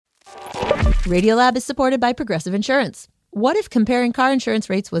Radiolab is supported by Progressive Insurance. What if comparing car insurance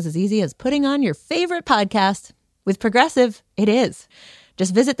rates was as easy as putting on your favorite podcast? With Progressive, it is.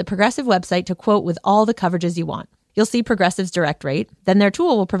 Just visit the Progressive website to quote with all the coverages you want. You'll see Progressive's direct rate. Then their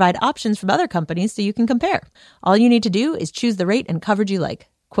tool will provide options from other companies so you can compare. All you need to do is choose the rate and coverage you like.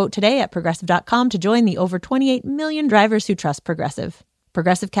 Quote today at Progressive.com to join the over 28 million drivers who trust Progressive.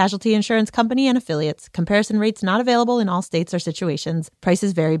 Progressive Casualty Insurance Company and Affiliates. Comparison rates not available in all states or situations.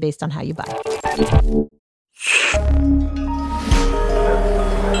 Prices vary based on how you buy.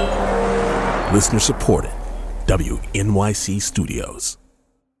 Listener supported. WNYC Studios.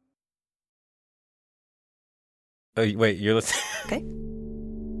 Oh, wait, you're listening? Okay.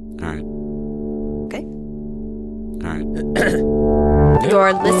 All right. Okay. All right.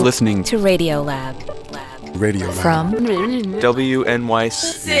 You're Listening to Radiolab. Radio Lab. From WNYC.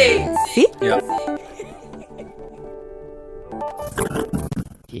 See? Yeah.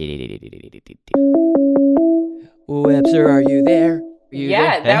 Webster, are you there?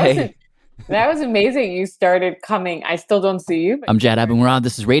 That was amazing. You started coming. I still don't see you. I'm Jad Abumrad.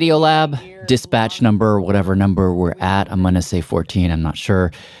 This is Radiolab. Dispatch number, whatever number we're at. I'm going to say 14. I'm not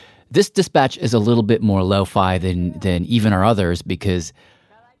sure. This dispatch is a little bit more lo-fi than even our others because,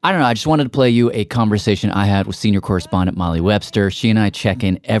 I don't know, I just wanted to play you a conversation I had with senior correspondent Molly Webster. She and I check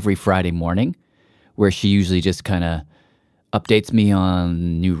in every Friday morning where she usually just kind of updates me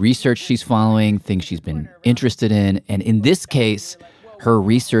on new research she's following, things she's been interested in. And in this case, her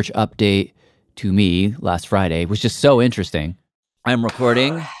research update to me last Friday was just so interesting. I'm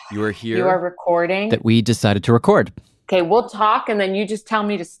recording. You are here. You are recording. That we decided to record. Okay, we'll talk and then you just tell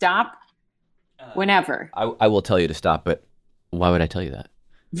me to stop whenever. I will tell you to stop, but why would I tell you that?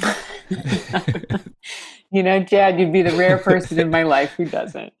 You know, Jad, you'd be the rare person in my life who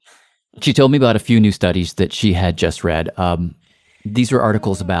doesn't. She told me about a few new studies that she had just read. These are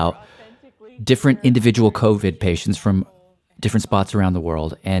articles about different individual COVID patients from different spots around the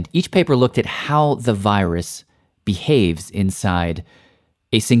world. And each paper looked at how the virus behaves inside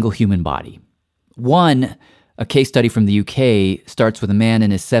a single human body. One, a case study from the UK, starts with a man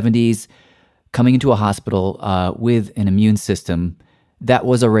in his 70s coming into a hospital with an immune system that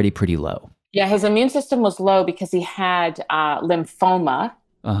was already pretty low. Yeah, his immune system was low because he had lymphoma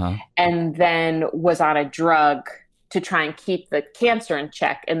and then was on a drug to try and keep the cancer in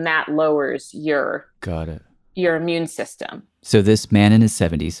check, and that lowers your immune system. So this man in his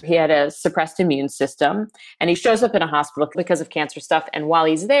 70s. He had a suppressed immune system, and he shows up in a hospital because of cancer stuff. And while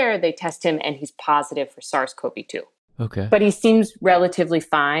he's there, they test him, and he's positive for SARS-CoV-2. Okay. But he seems relatively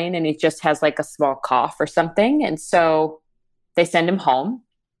fine, and he just has like a small cough or something. And so they send him home.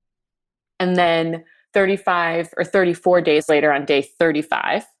 And then 35 or 34 days later, on day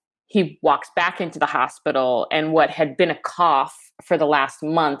 35, he walks back into the hospital, and what had been a cough for the last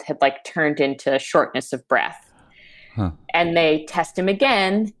month had like turned into shortness of breath. And they test him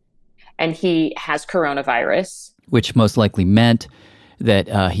again, and he has coronavirus. Which most likely meant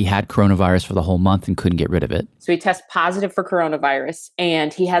that he had coronavirus for the whole month and couldn't get rid of it. So he tests positive for coronavirus,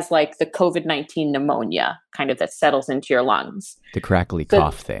 and he has like the COVID-19 pneumonia kind of that settles into your lungs. The crackly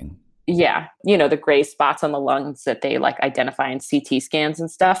cough thing. Yeah. You know, the gray spots on the lungs that they like identify in CT scans and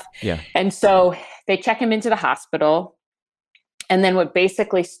stuff. Yeah. And so they check him into the hospital. And then what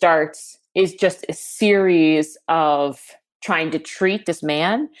basically starts is just a series of trying to treat this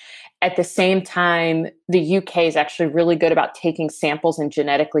man. At the same time, the UK is actually really good about taking samples and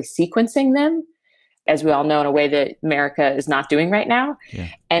genetically sequencing them, as we all know, in a way that America is not doing right now. Yeah.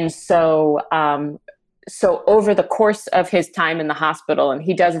 And so, so over the course of his time in the hospital, and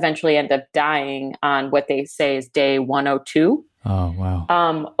he does eventually end up dying on what they say is day 102. Oh,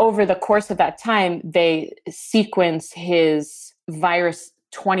 wow. Over the course of that time, they sequence his virus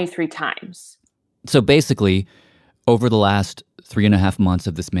 23 times. So basically, over the last 3.5 months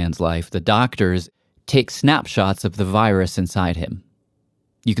of this man's life, the doctors take snapshots of the virus inside him.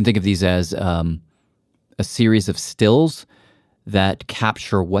 You can think of these as a series of stills that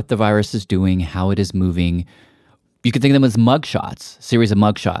capture what the virus is doing, how it is moving. You can think of them as mugshots, series of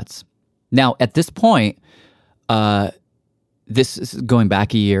mugshots. Now, at this point, this is going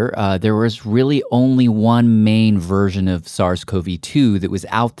back a year, there was really only one main version of SARS-CoV-2 that was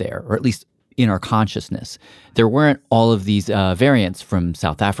out there, or at least in our consciousness. There weren't all of these variants from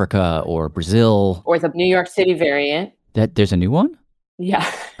South Africa or Brazil. Or the New York City variant. There's a new one? Yeah.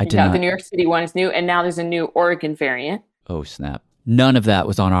 The New York City one is new, and now there's a new Oregon variant. Oh, snap. None of that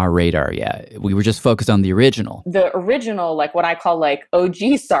was on our radar yet. We were just focused on the original. The original, like what I call like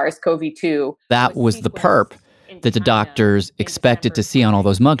OG SARS-CoV-2. That was the perp that the doctors expected to see on all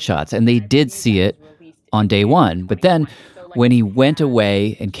those mugshots. And they did see it on day one. But then when he went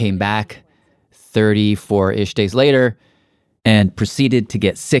away and came back 34-ish days later and proceeded to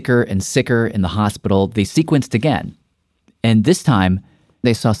get sicker and sicker in the hospital. They sequenced again. And this time,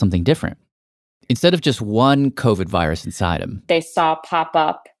 they saw something different. Instead of just one COVID virus inside him, they saw pop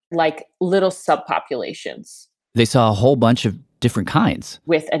up like little subpopulations. They saw a whole bunch of different kinds.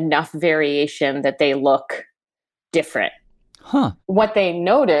 With enough variation that they look different. Huh. What they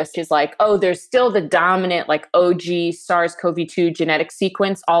noticed is like, oh, there's still the dominant like OG SARS-CoV-2 genetic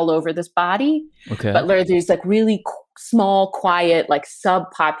sequence all over this body. Okay. But there's like really small, quiet, like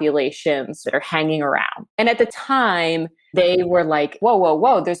subpopulations that are hanging around. And at the time, they were like,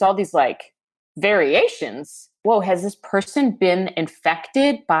 whoa, there's all these like variations. Whoa, has this person been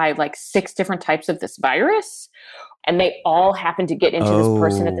infected by like 6 different types of this virus? And they all happen to get into this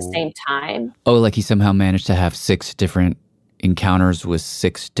person at the same time. Oh, like he somehow managed to have 6 different encounters with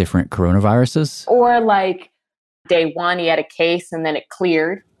 6 different coronaviruses? Or like day 1, he had a case and then it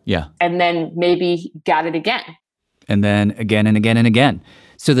cleared. Yeah. And then maybe he got it again. And then again and again and again.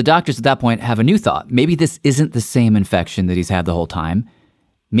 So the doctors at that point have a new thought. Maybe this isn't the same infection that he's had the whole time.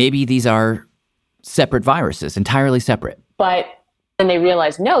 Maybe these are separate viruses, entirely separate. But then they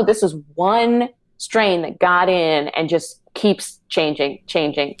realized, no, this is one strain that got in and just keeps changing.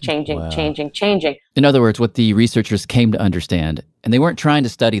 In other words, what the researchers came to understand, and they weren't trying to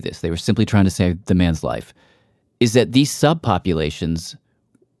study this, they were simply trying to save the man's life, is that these subpopulations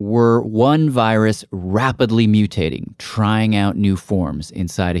were one virus rapidly mutating, trying out new forms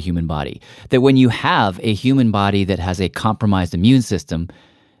inside a human body. That when you have a human body that has a compromised immune system,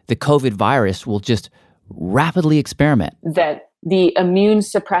 the COVID virus will just rapidly experiment. That the immune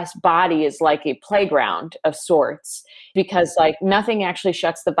suppressed body is like a playground of sorts because like nothing actually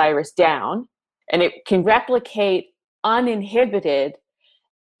shuts the virus down and it can replicate uninhibited.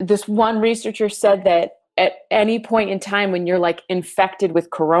 This one researcher said that at any point in time when you're like infected with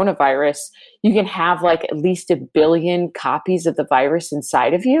coronavirus, you can have like at least 1 billion copies of the virus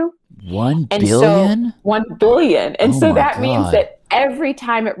inside of you. 1 billion? So 1 billion. And Oh so my that God. means that every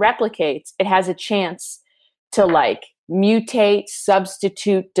time it replicates, it has a chance to like mutate,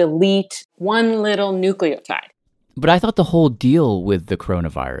 substitute, delete one little nucleotide. But I thought the whole deal with the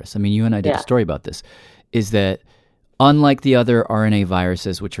coronavirus, I mean, you and I did a Yeah. story about this, is that unlike the other RNA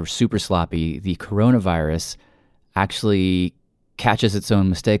viruses, which are super sloppy, the coronavirus actually catches its own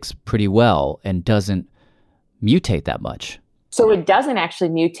mistakes pretty well and doesn't mutate that much. So it doesn't actually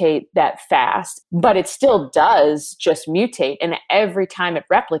mutate that fast, but it still does just mutate. And every time it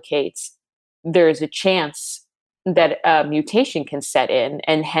replicates, there's a chance that a mutation can set in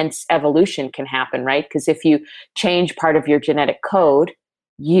and hence evolution can happen, right? Because if you change part of your genetic code,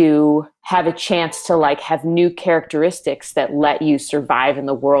 you have a chance to like have new characteristics that let you survive in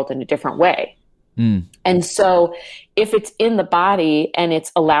the world in a different way. And so if it's in the body and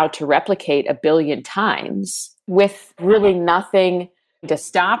it's allowed to replicate 1 billion times with really nothing to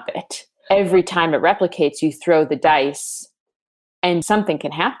stop it, every time it replicates, you throw the dice and something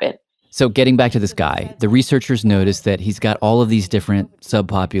can happen. So getting back to this guy, the researchers noticed that he's got all of these different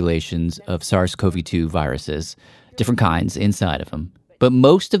subpopulations of SARS-CoV-2 viruses, different kinds inside of him. But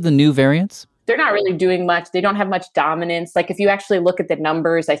most of the new variants, they're not really doing much. They don't have much dominance. Like if you actually look at the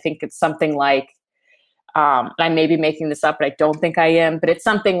numbers, I think it's something like, I may be making this up, but I don't think I am, but it's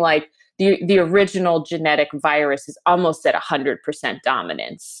something like the original genetic virus is almost at 100%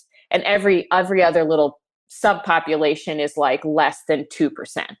 dominance. And every other little subpopulation is like less than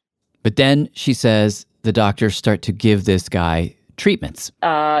 2%. but then she says the doctors start to give this guy treatments.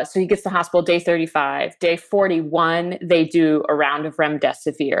 So he gets to the hospital day 35. Day 41, they do a round of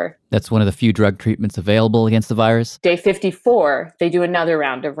remdesivir. That's one of the few drug treatments available against the virus. Day 54, they do another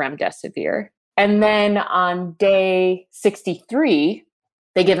round of remdesivir. And then on day 63,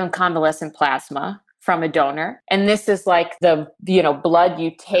 they give him convalescent plasma from a donor. And this is like the blood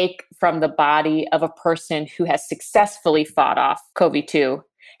you take from the body of a person who has successfully fought off COVID-2,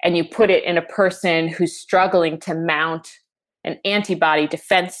 and you put it in a person who's struggling to mount an antibody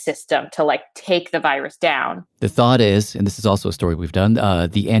defense system to like take the virus down. The thought is, and this is also a story we've done,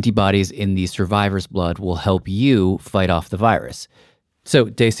 the antibodies in the survivor's blood will help you fight off the virus. So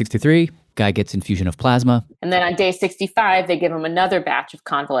day 63, guy gets infusion of plasma. And then on day 65, they give him another batch of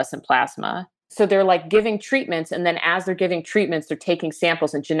convalescent plasma. So they're like giving treatments. And then as they're giving treatments, they're taking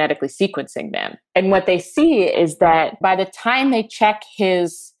samples and genetically sequencing them. And what they see is that by the time they check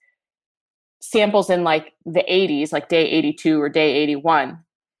his samples in like the 80s, like day 82 or day 81,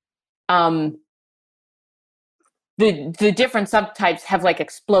 the different subtypes have like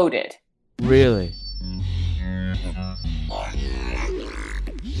exploded. Really?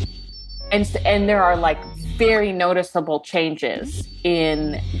 And there are like very noticeable changes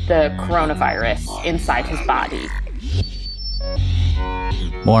in the coronavirus inside his body.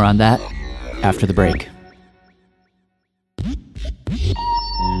 More on that after the break.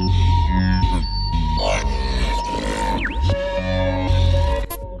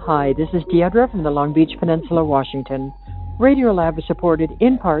 Hi, this is Deidre from the Long Beach Peninsula, Washington. Radiolab is supported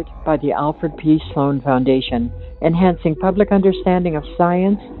in part by the Alfred P. Sloan Foundation, enhancing public understanding of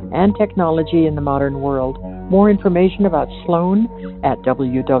science and technology in the modern world. More information about Sloan at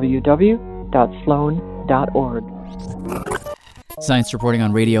www.sloan.org. Science reporting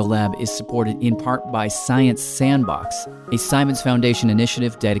on Radiolab is supported in part by Science Sandbox, a Simons Foundation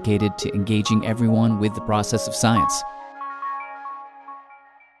initiative dedicated to engaging everyone with the process of science.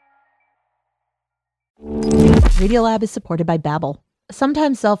 Radiolab is supported by Babbel.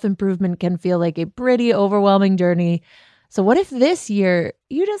 Sometimes self-improvement can feel like a pretty overwhelming journey. So what if this year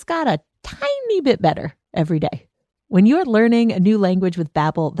you just got a tiny bit better every day? When you're learning a new language with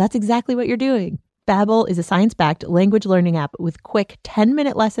Babbel, that's exactly what you're doing. Babbel is a science-backed language learning app with quick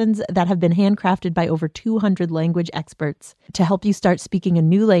 10-minute lessons that have been handcrafted by over 200 language experts to help you start speaking a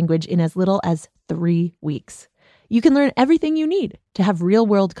new language in as little as 3 weeks. You can learn everything you need to have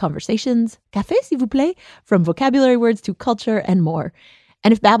real-world conversations, café s'il vous plaît, from vocabulary words to culture and more.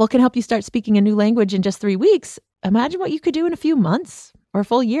 And if Babbel can help you start speaking a new language in just 3 weeks, imagine what you could do in a few months or a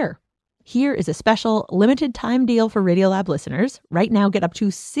full year. Here is a special limited time deal for Radiolab listeners. Right now, get up to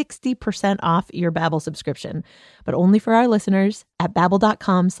 60% off your Babbel subscription, but only for our listeners at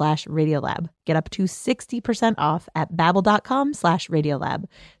babbel.com/Radiolab. Get up to 60% off at babbel.com/Radiolab,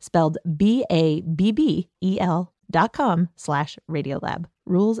 spelled BABBEL.com/Radiolab.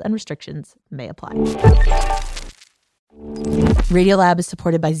 Rules and restrictions may apply. Radiolab is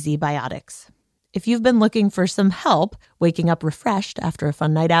supported by ZBiotics. If you've been looking for some help waking up refreshed after a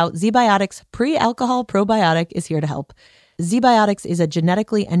fun night out, ZBiotics Pre-Alcohol Probiotic is here to help. ZBiotics is a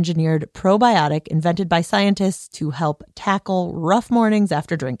genetically engineered probiotic invented by scientists to help tackle rough mornings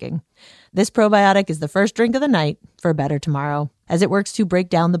after drinking. This probiotic is the first drink of the night for a better tomorrow, as it works to break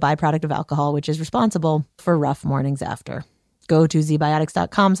down the byproduct of alcohol, which is responsible for rough mornings after. Go to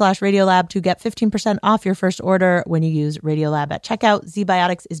zbiotics.com/Radiolab to get 15% off your first order when you use Radiolab at checkout.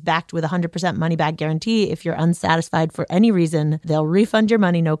 ZBiotics is backed with a 100% money-back guarantee. If you're unsatisfied for any reason, they'll refund your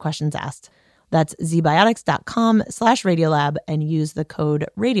money, no questions asked. That's zbiotics.com/Radiolab and use the code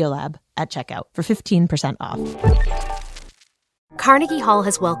Radiolab at checkout for 15% off. Carnegie Hall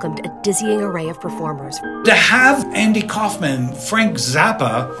has welcomed a dizzying array of performers. To have Andy Kaufman, Frank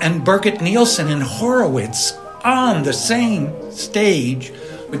Zappa, and Birgit Nielsen and Horowitz on the same stage,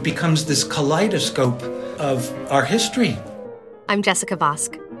 it becomes this kaleidoscope of our history. I'm Jessica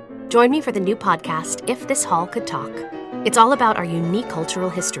Vosk. Join me for the new podcast, If This Hall Could Talk. It's all about our unique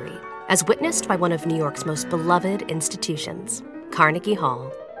cultural history, as witnessed by one of New York's most beloved institutions, Carnegie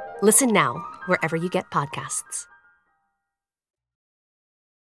Hall. Listen now, wherever you get podcasts.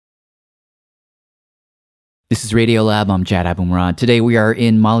 This is Radiolab. I'm Jad Abumrad. Today we are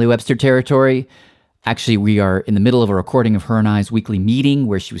in Molly Webster territory. Actually, we are in the middle of a recording of her and I's weekly meeting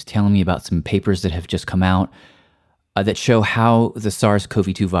where she was telling me about some papers that have just come out that show how the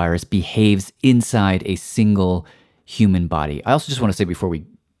SARS-CoV-2 virus behaves inside a single human body. I also just want to say before we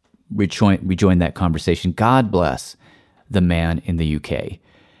rejoin that conversation, God bless the man in the UK,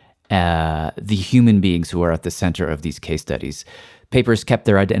 the human beings who are at the center of these case studies. Papers kept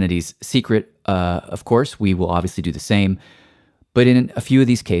their identities secret, of course. We will obviously do the same. But in a few of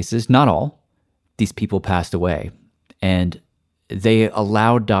these cases, not all, these people passed away. And they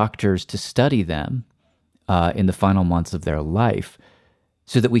allowed doctors to study them in the final months of their life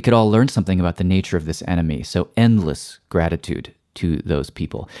so that we could all learn something about the nature of this enemy. So endless gratitude to those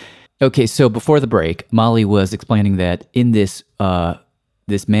people. Okay, so before the break, Molly was explaining that in this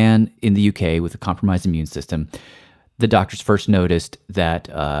man in the UK with a compromised immune system, the doctors first noticed that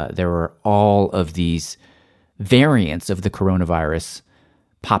there were all of these variants of the coronavirus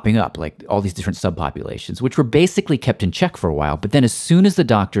popping up, like all these different subpopulations, which were basically kept in check for a while. But then as soon as the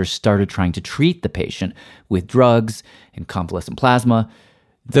doctors started trying to treat the patient with drugs and convalescent plasma,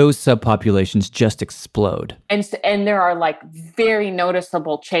 those subpopulations just explode. And there are like very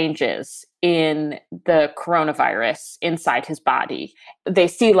noticeable changes in the coronavirus inside his body. They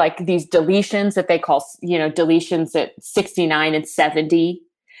see like these deletions that they call, deletions at 69 and 70.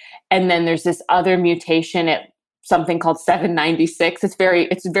 And then there's this other mutation at something called 796. It's very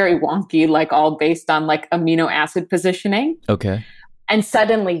wonky, like all based on like amino acid positioning. Okay. And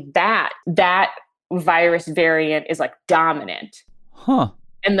suddenly that virus variant is like dominant. Huh.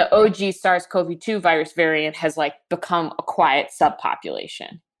 And the OG SARS-CoV-2 virus variant has like become a quiet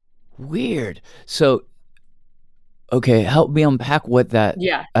subpopulation. Weird. So Okay, help me unpack what that.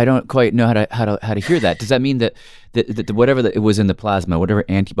 Yeah. I don't quite know how to hear that. Does that mean that whatever it was in the plasma, whatever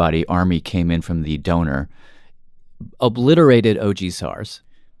antibody army came in from the donor, obliterated OG SARS,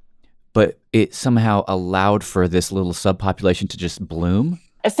 but it somehow allowed for this little subpopulation to just bloom?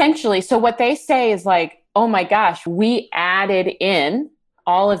 Essentially. So what they say is like, oh my gosh, we added in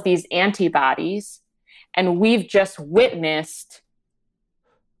all of these antibodies and we've just witnessed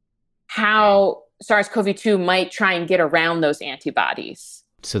how SARS-CoV-2 might try and get around those antibodies.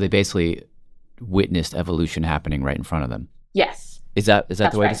 So they basically witnessed evolution happening right in front of them. Yes. Is that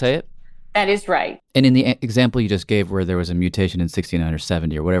the way to say it? That is right. And in the example you just gave where there was a mutation in 69 or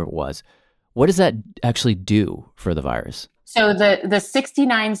 70 or whatever it was, what does that actually do for the virus? So the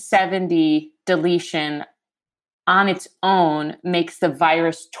 6970 deletion on its own makes the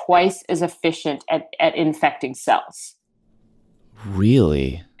virus twice as efficient at infecting cells.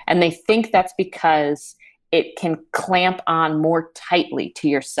 Really? And they think that's because it can clamp on more tightly to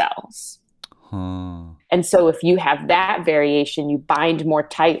your cells. Huh. And so if you have that variation, you bind more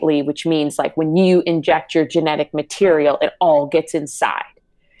tightly, which means like when you inject your genetic material, it all gets inside.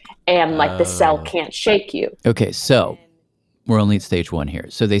 And like the cell can't shake you. Okay, so we're only at stage 1 here.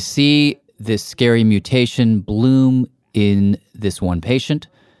 So they see this scary mutation bloom in this one patient,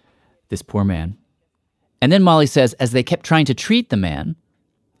 this poor man. And then Molly says, as they kept trying to treat the man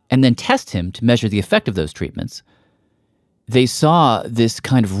and then test him to measure the effect of those treatments, they saw this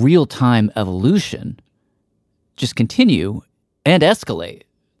kind of real-time evolution just continue and escalate.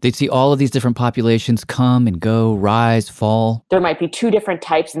 They'd see all of these different populations come and go, rise, fall. There might be 2 different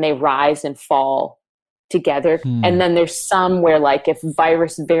types and they rise and fall together. And then there's some where like if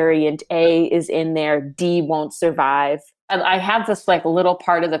virus variant A is in there, D won't survive. And I have this like little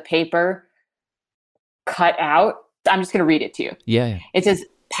part of the paper cut out. I'm just going to read it to you. Yeah. It says,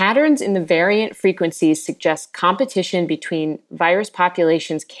 patterns in the variant frequencies suggest competition between virus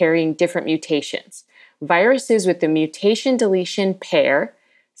populations carrying different mutations. Viruses with the mutation deletion pair,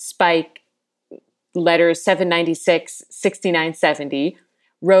 spike letters 796, 6970,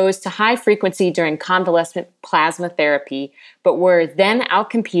 rose to high frequency during convalescent plasma therapy, but were then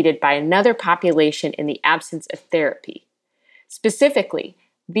outcompeted by another population in the absence of therapy. Specifically,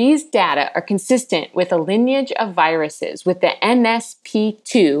 these data are consistent with a lineage of viruses with the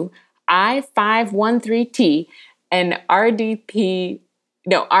NSP2, I513T, and RDRP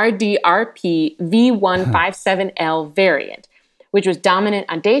V157L variant, which was dominant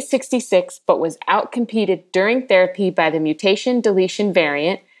on day 66 but was outcompeted during therapy by the mutation deletion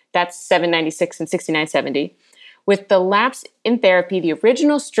variant, that's 796 and 6970, with the lapse in therapy, the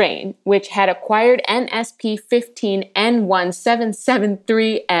original strain, which had acquired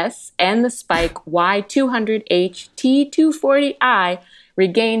NSP15N1773S and the spike Y200H T240I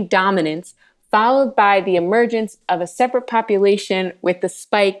regained dominance, followed by the emergence of a separate population with the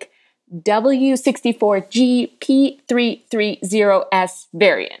spike W64GP330S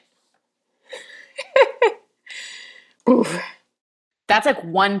variant. Oof. That's like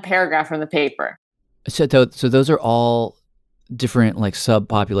one paragraph from the paper. So those are all different like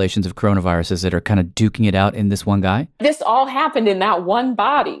subpopulations of coronaviruses that are kind of duking it out in this one guy? This all happened in that one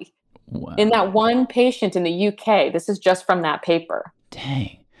body. Wow. In that one patient in the UK. This is just from that paper.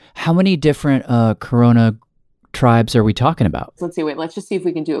 Dang. How many different corona tribes are we talking about? Let's just see if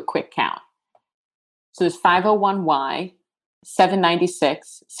we can do a quick count. So there's 501Y,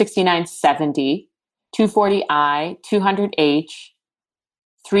 796, 6970, 240I, 200H,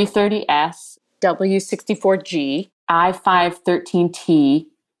 330S, W64G, I513T,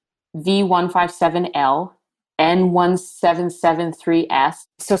 V157L, N1773S.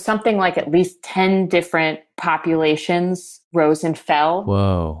 So something like at least 10 different populations rose and fell.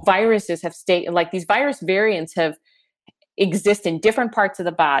 Whoa. Viruses have stayed, like these virus variants exist in different parts of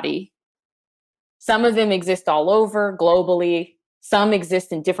the body. Some of them exist all over globally. Some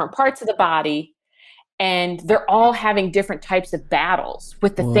exist in different parts of the body. And they're all having different types of battles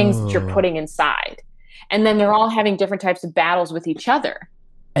with the things that you're putting inside. And then they're all having different types of battles with each other.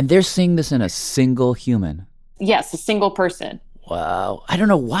 And they're seeing this in a single human. Yes, a single person. Wow. I don't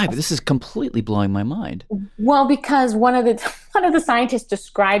know why, but this is completely blowing my mind. Well, because one of the scientists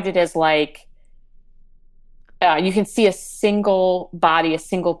described it as like, you can see a single body, a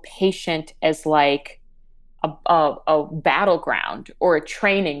single patient as like a battleground or a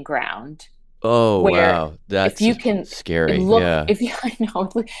training ground. Oh, wow. That's if you can scary. Look, yeah. I know,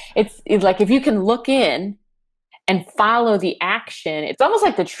 it's like if you can look in and follow the action, it's almost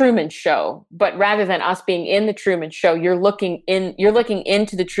like the Truman Show, but rather than us being in the Truman Show, you're looking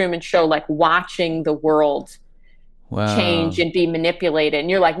into the Truman Show, like watching the world change and be manipulated. And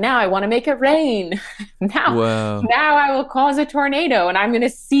you're like, now I want to make it rain. now I will cause a tornado, and I'm going to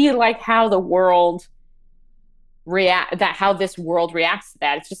see like how the world how this world reacts to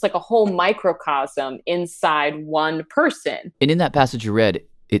that. It's just like a whole microcosm inside one person. And in that passage you read,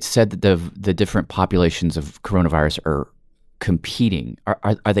 it said that the different populations of coronavirus are competing.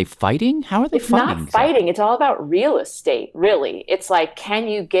 Are they fighting? How are they fighting? It's not fighting. It's all about real estate, really. It's like, can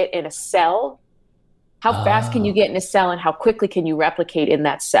you get in a cell? How fast can you get in a cell, and how quickly can you replicate in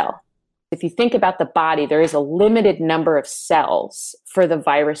that cell? If you think about the body, there is a limited number of cells for the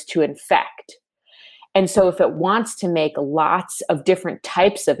virus to infect. And so if it wants to make lots of different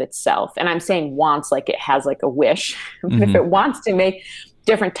types of itself, and I'm saying wants like it has like a wish, but if it wants to make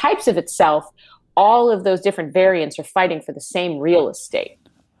different types of itself, all of those different variants are fighting for the same real estate.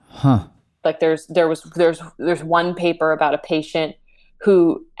 Like there's one paper about a patient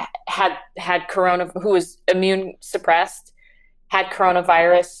who had who was immune suppressed, had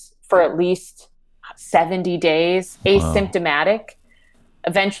coronavirus for at least 70 days, asymptomatic.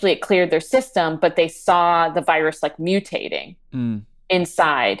 Eventually it cleared their system, but they saw the virus like mutating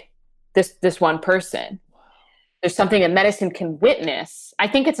inside this one person. There's something that medicine can witness. I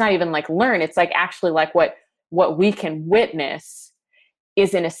think it's not even like learn. It's like actually like what we can witness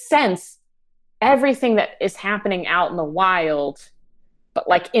is, in a sense, everything that is happening out in the wild, but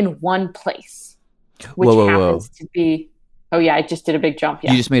like in one place, which happens to be. Oh yeah, I just did a big jump.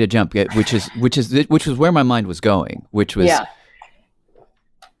 Yeah. You just made a jump, which was where my mind was going, which was. Yeah.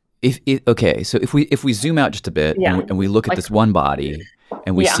 So if we zoom out just a bit and we look at this one body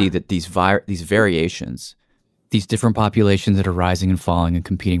and we see that these variations, these different populations that are rising and falling and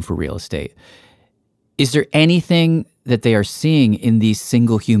competing for real estate, is there anything that they are seeing in these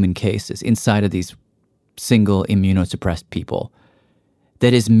single human cases inside of these single immunosuppressed people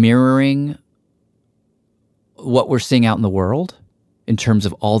that is mirroring what we're seeing out in the world in terms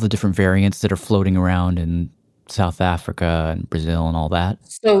of all the different variants that are floating around in South Africa and Brazil and all that?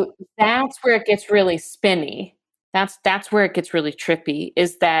 So that's where it gets really spinny. That's where it gets really trippy,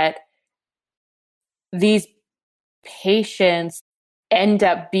 is that these patients end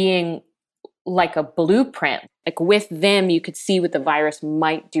up being like a blueprint. Like with them, you could see what the virus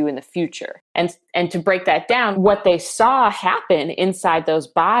might do in the future. And to break that down, what they saw happen inside those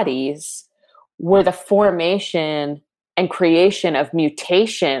bodies were the formation and creation of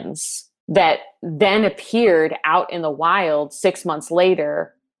mutations that then appeared out in the wild 6 months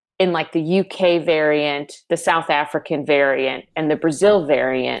later in like the UK variant, the South African variant, and the Brazil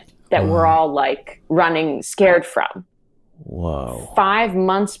variant that we're all like running scared from. Whoa. 5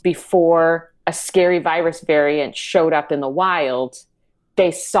 months before a scary virus variant showed up in the wild,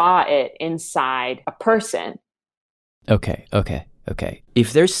 they saw it inside a person. Okay.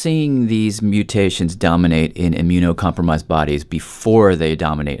 If they're seeing these mutations dominate in immunocompromised bodies before they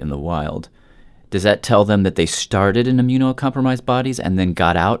dominate in the wild, does that tell them that they started in immunocompromised bodies and then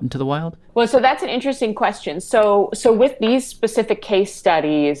got out into the wild? Well, so that's an interesting question. So with these specific case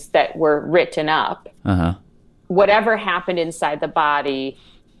studies that were written up, whatever happened inside the body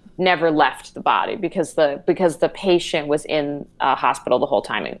never left the body because the patient was in a hospital the whole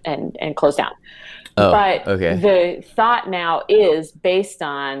time and closed down. The thought now is, based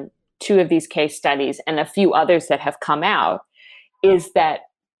on 2 of these case studies and a few others that have come out, is that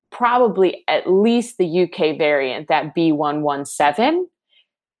probably at least the UK variant, that B117,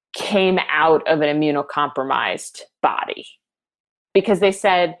 came out of an immunocompromised body. Because they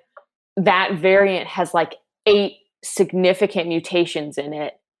said that variant has like 8 significant mutations in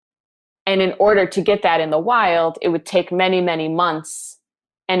it. And in order to get that in the wild, it would take many, many months.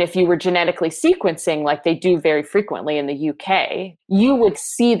 And if you were genetically sequencing, like they do very frequently in the UK, you would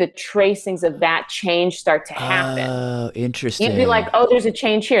see the tracings of that change start to happen. Oh, interesting. You'd be like, oh, there's a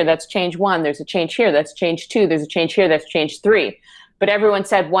change here. That's change 1. There's a change here. That's change 2. There's a change here. That's change 3. But everyone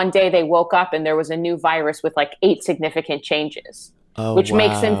said one day they woke up and there was a new virus with like 8 significant changes, which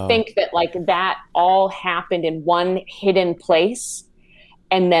makes them think that like that all happened in one hidden place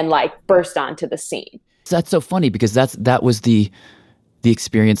and then like burst onto the scene. That's so funny because that was the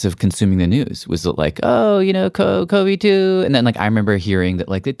experience of consuming the news, was like, oh, COVID-2. And then like I remember hearing that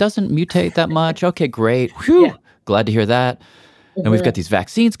like it doesn't mutate that much. Okay, great. Whew. Yeah. Glad to hear that. And we've got these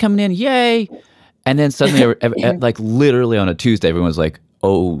vaccines coming in. Yay. And then suddenly like literally on a Tuesday, everyone's like,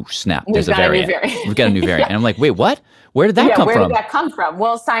 oh, snap. There's a variant. We've got a new variant. And I'm like, wait, what? Where did that come from? Where did that come from?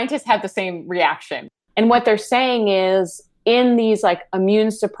 Well, scientists had the same reaction. And what they're saying is, in these like immune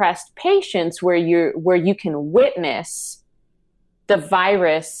suppressed patients where you can witness the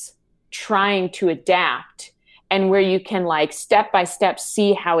virus trying to adapt, and where you can like step by step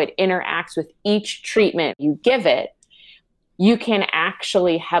see how it interacts with each treatment you give it, you can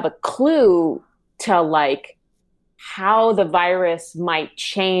actually have a clue to like how the virus might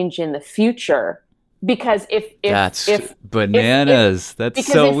change in the future. Because if that's bananas. That's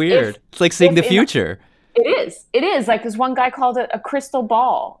so weird. It's like seeing the future. It is. Like this one guy called it a crystal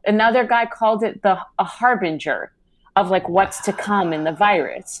ball. Another guy called it a harbinger of like what's to come in the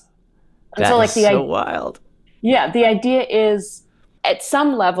virus. And that is so wild. Yeah, the idea is at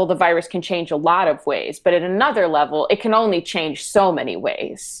some level the virus can change a lot of ways, but at another level it can only change so many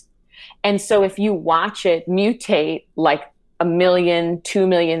ways. And so if you watch it mutate like 1 million, 2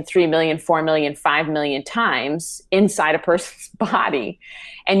 million, 3 million, 4 million, 5 million times inside a person's body,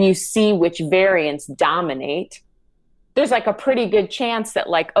 and you see which variants dominate, there's like a pretty good chance that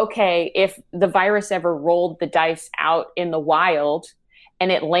like, okay, if the virus ever rolled the dice out in the wild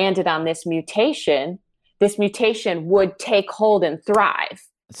and it landed on this mutation would take hold and thrive.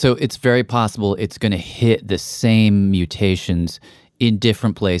 So it's very possible it's going to hit the same mutations in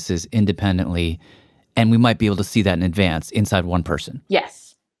different places independently, and we might be able to see that in advance inside one person.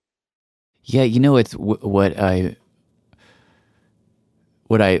 Yes. Yeah, you know, it's what I'm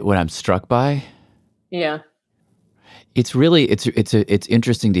struck by. Yeah. It's really it's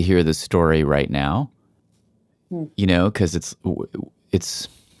interesting to hear this story right now. You know, because it's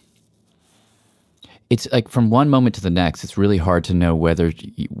like from one moment to the next, it's really hard to know whether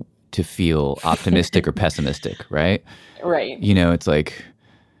to feel optimistic or pessimistic, right? Right. You know, it's like.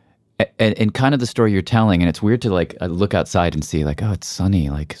 And kind of the story you're telling, and it's weird to like look outside and see like, oh, it's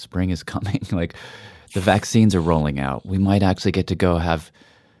sunny, like spring is coming, like the vaccines are rolling out. We might actually get to go have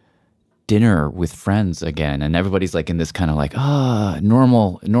dinner with friends again, and everybody's like in this kind of like,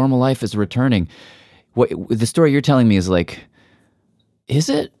 normal life is returning. What the story you're telling me is like, is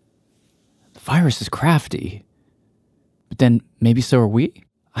it? The virus is crafty, but then maybe so are we.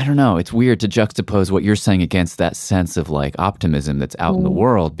 I don't know. It's weird to juxtapose what you're saying against that sense of like optimism that's out in the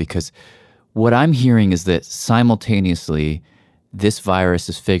world, because what I'm hearing is that simultaneously this virus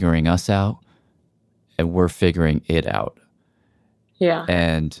is figuring us out and we're figuring it out. Yeah.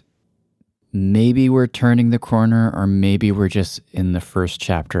 And maybe we're turning the corner, or maybe we're just in the first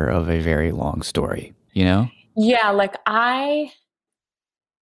chapter of a very long story, you know? Yeah, like I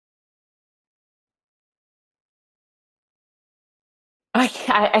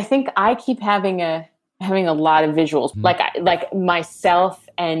think I keep having a lot of visuals. Like myself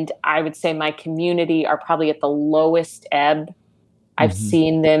and I would say my community are probably at the lowest ebb I've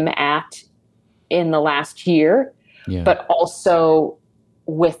seen them at in the last year. Yeah. But also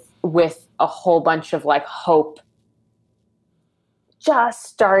with a whole bunch of like hope just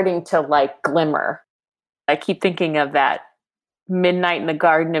starting to like glimmer. I keep thinking of that Midnight in the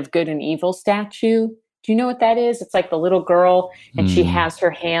Garden of Good and Evil statue. Do you know what that is? It's like the little girl, and she has her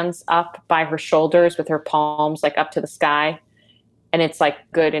hands up by her shoulders with her palms like up to the sky. And it's like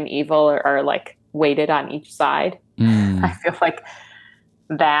good and evil are like weighted on each side. I feel like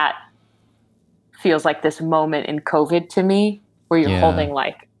that feels like this moment in COVID to me, where you're holding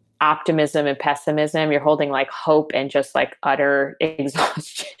like optimism and pessimism. You're holding like hope and just like utter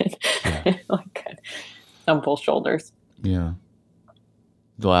exhaustion like on both shoulders. Yeah.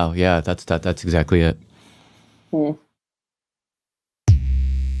 Wow. Yeah, that's exactly it.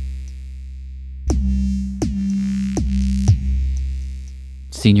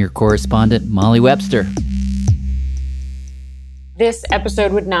 Senior correspondent Molly Webster. This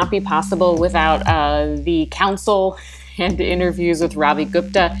episode would not be possible without the counsel and interviews with Ravi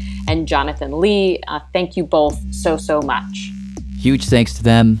Gupta and Jonathan Lee. Thank you both so much. Huge thanks to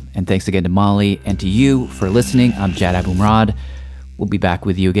them, and thanks again to Molly and to you for listening. I'm Jad Abumrad. We'll be back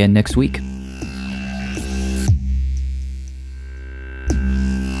with you again next week.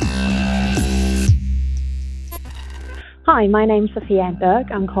 Hi, my name's Sophie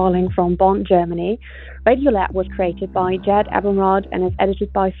Enberg. I'm calling from Bonn, Germany. Radiolab was created by Jad Abumrad and is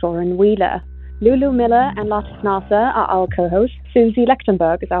edited by Soren Wheeler. Lulu Miller and Latif Nasser are our co-hosts. Susie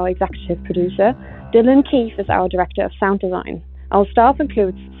Lechtenberg is our executive producer. Dylan Keefe is our director of sound design. Our staff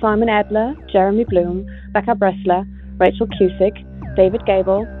includes Simon Edler, Jeremy Bloom, Becca Bressler, Rachel Cusick, David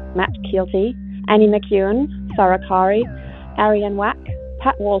Gable, Matt Keelty, Annie McEwen, Sarah Kari, Ariane Wack,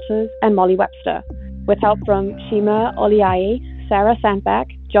 Pat Walters, and Molly Webster, with help from Shima Oliai, Sarah Sandback,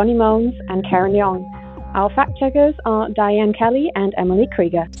 Johnny Mones, and Karen Young. Our fact checkers are Diane Kelly and Emily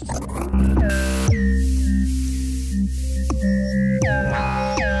Krieger.